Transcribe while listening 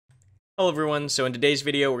Hello everyone, so in today's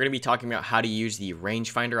video we're going to be talking about how to use the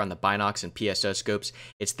rangefinder on the Binocs and PSO scopes.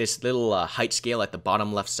 It's this little height scale at the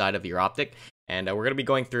bottom left side of your optic, and we're going to be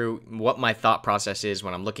going through what my thought process is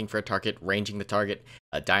when I'm looking for a target, ranging the target,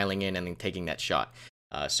 dialing in, and then taking that shot.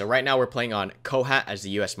 So right now we're playing on Kohat as the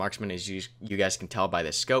US marksman, as you guys can tell by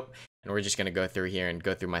this scope, and we're just going to go through here and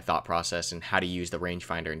go through my thought process and how to use the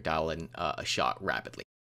rangefinder and dial in a shot rapidly.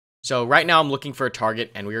 So right now I'm looking for a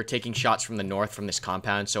target, and we are taking shots from the north from this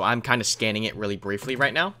compound, so I'm kind of scanning it really briefly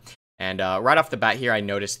right now. And right off the bat here, I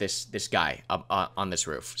noticed this guy up on this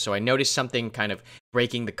roof. So I noticed something kind of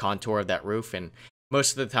breaking the contour of that roof, and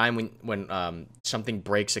most of the time when something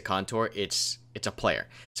breaks a contour, it's a player.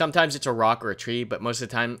 Sometimes it's a rock or a tree, but most of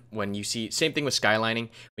the time when you see, same thing with skylining,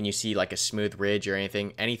 when you see like a smooth ridge or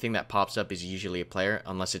anything that pops up is usually a player,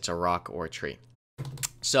 unless it's a rock or a tree.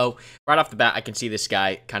 So right off the bat, I can see this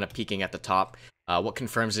guy kind of peeking at the top. What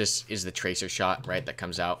confirms this is the tracer shot, right, that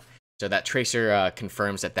comes out. So that tracer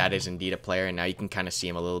confirms that that is indeed a player, and now you can kind of see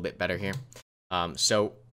him a little bit better here.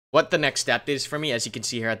 So what the next step is for me, as you can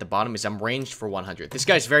see here at the bottom, is I'm ranged for 100. This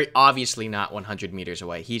guy's very obviously not 100 meters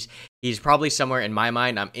away. He's probably somewhere, in my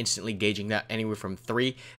mind, I'm instantly gauging that anywhere from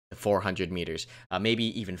 3 to 400 meters,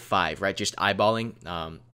 maybe even 5, right, just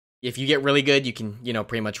eyeballing. If you get really good, you can,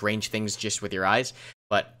 pretty much range things just with your eyes.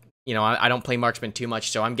 But, I don't play marksman too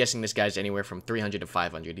much, so I'm guessing this guy's anywhere from 300 to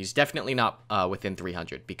 500. He's definitely not within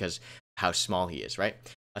 300 because how small he is, right?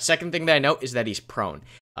 A second thing that I note is that he's prone.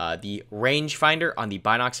 The rangefinder on the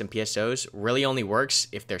Binocs and PSOs really only works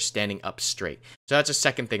if they're standing up straight. So that's a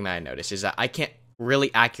second thing that I notice, is that I can't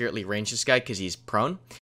really accurately range this guy because he's prone.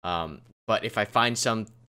 But if I find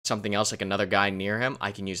something else, like another guy near him,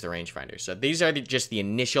 I can use the rangefinder. So these are just the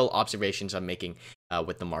initial observations I'm making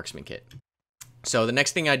with the marksman kit. So the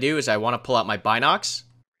next thing I do is I want to pull out my Binocs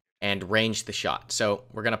and range the shot. So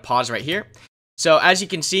we're going to pause right here. So as you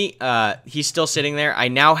can see, he's still sitting there. I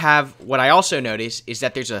now have, what I also notice is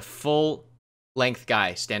that there's a full length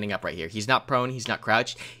guy standing up right here. He's not prone, he's not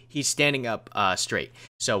crouched, he's standing up straight.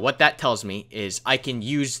 So what that tells me is I can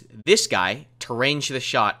use this guy to range the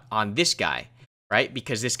shot on this guy, right?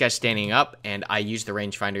 Because this guy's standing up, and I use the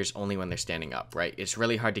rangefinders only when they're standing up, right? It's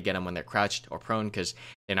really hard to get them when they're crouched or prone because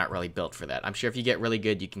they're not really built for that. I'm sure if you get really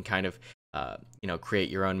good, you can kind of, create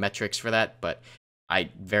your own metrics for that, but I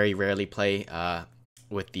very rarely play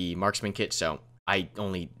with the marksman kit, so I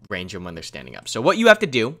only range them when they're standing up. So what you have to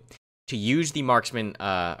do to use the marksman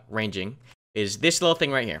ranging is this little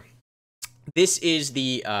thing right here. This is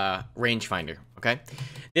the rangefinder, okay?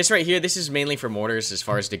 This right here, this is mainly for mortars as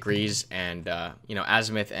far as degrees and,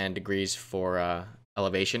 azimuth and degrees for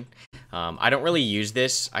elevation. I don't really use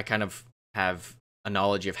this. I kind of have a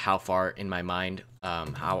knowledge of how far in my mind,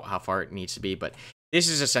 how far it needs to be, but this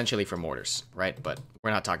is essentially for mortars, right? But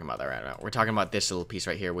we're not talking about that right now. We're talking about this little piece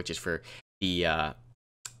right here, which is for the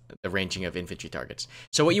ranging of infantry targets.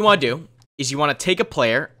 So what you want to do is you want to take a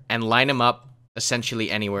player and line him up essentially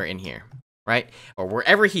anywhere in here, right? Or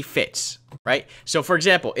wherever he fits, right? So for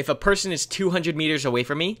example, if a person is 200 meters away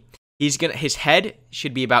from me, his head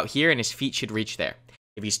should be about here and his feet should reach there.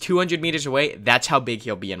 If he's 200 meters away, that's how big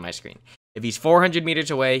he'll be in my screen. If he's 400 meters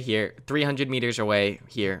away here, 300 meters away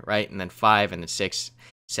here, right? And then 5, and then 6,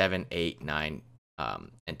 7, 8, 9,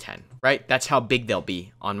 and 10, right? That's how big they'll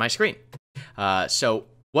be on my screen. So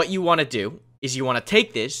what you want to do is you want to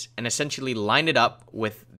take this and essentially line it up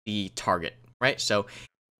with the target, right? So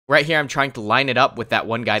right here, I'm trying to line it up with that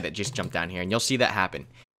one guy that just jumped down here, and you'll see that happen.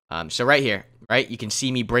 So right here, right, you can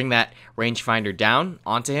see me bring that rangefinder down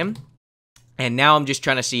onto him. And now I'm just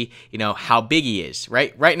trying to see, how big he is,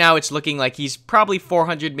 right? Right now, it's looking like he's probably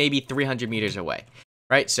 400, maybe 300 meters away,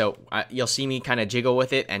 right? So you'll see me kind of jiggle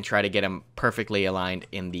with it and try to get him perfectly aligned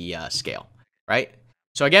in the scale, right?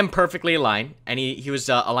 So again, perfectly aligned, and he was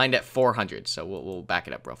aligned at 400. So we'll back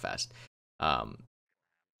it up real fast.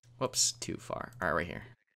 Whoops, too far. All right, right here.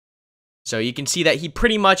 So you can see that he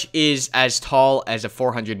pretty much is as tall as a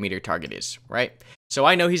 400-meter target is, right? So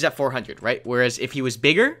I know he's at 400, right? Whereas if he was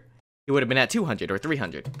bigger, he would have been at 200 or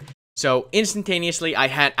 300. So instantaneously,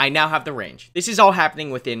 I now have the range. This is all happening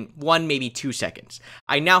within 1, maybe 2 seconds.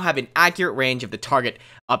 I now have an accurate range of the target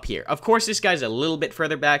up here. Of course, this guy's a little bit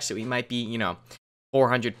further back, so he might be,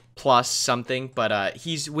 400 plus something, but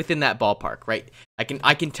he's within that ballpark, right?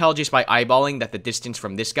 I can tell just by eyeballing that the distance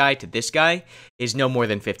from this guy to this guy is no more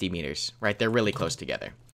than 50 meters, right? They're really close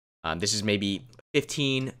together. This is maybe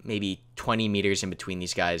 15, maybe 20 meters in between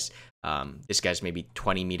these guys. This guy's maybe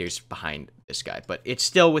 20 meters behind this guy, but it's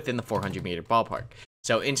still within the 400-meter ballpark.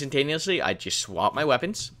 So instantaneously, I just swap my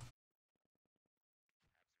weapons,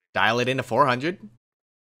 dial it into 400,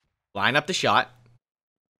 line up the shot,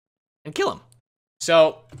 and kill him.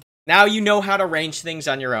 So now you know how to range things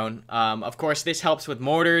on your own. Of course, this helps with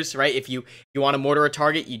mortars, right? If you want to mortar a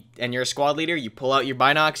target and you're a squad leader, you pull out your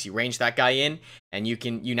binocs, you range that guy in, and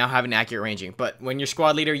you now have an accurate ranging. But when you're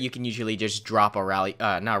squad leader, you can usually just drop a rally,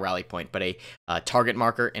 not a rally point, but a target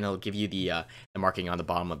marker, and it'll give you the marking on the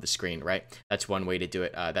bottom of the screen, right? That's one way to do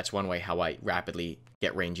it. That's one way how I rapidly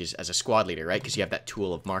get ranges as a squad leader, right? Because you have that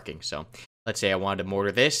tool of marking. So let's say I wanted to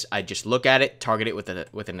mortar this. I just look at it, target it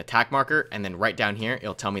with an attack marker, and then right down here,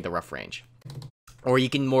 it'll tell me the rough range. Or you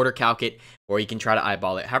can mortar calc it, or you can try to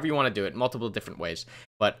eyeball it. However you want to do it, multiple different ways.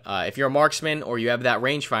 But if you're a marksman or you have that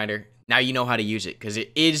rangefinder, now you know how to use it because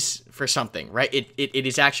it is for something, right? It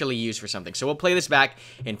is actually used for something. So we'll play this back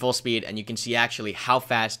in full speed, and you can see actually how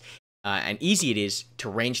fast and easy it is to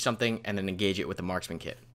range something and then engage it with the marksman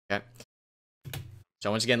kit, okay? So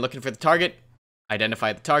once again, looking for the target,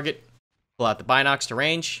 identify the target, pull out the binocs to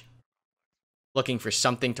range, looking for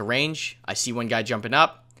something to range. I see one guy jumping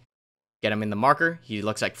up, get him in the marker. He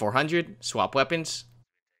looks like 400, swap weapons,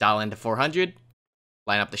 dial into 400,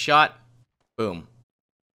 line up the shot, boom,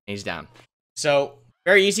 he's down. So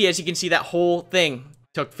very easy. As you can see, that whole thing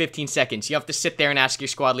took 15 seconds. You have to sit there and ask your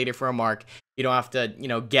squad leader for a mark. You don't have to,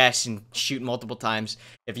 guess and shoot multiple times.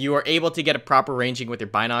 If you are able to get a proper ranging with your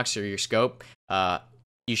binocs or your scope,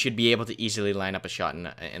 you should be able to easily line up a shot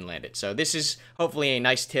and land it. So this is hopefully a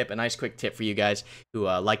nice tip, a nice quick tip for you guys who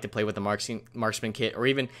like to play with the marksman kit, or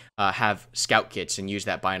even have scout kits and use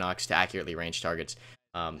that binocs to accurately range targets.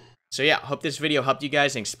 So yeah, hope this video helped you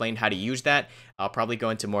guys and explained how to use that. I'll probably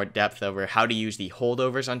go into more depth over how to use the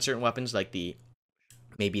holdovers on certain weapons, like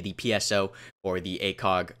maybe the PSO or the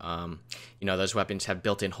ACOG. Those weapons have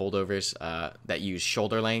built-in holdovers that use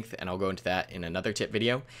shoulder length, and I'll go into that in another tip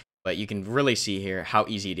video. But you can really see here how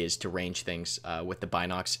easy it is to range things with the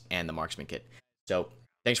binocs and the marksman kit. So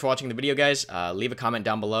thanks for watching the video, guys. Leave a comment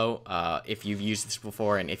down below if you've used this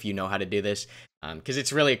before and if you know how to do this, because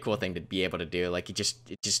it's really a cool thing to be able to do. Like, it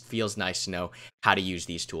just feels nice to know how to use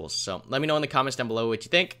these tools. So let me know in the comments down below what you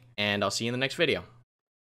think, and I'll see you in the next video.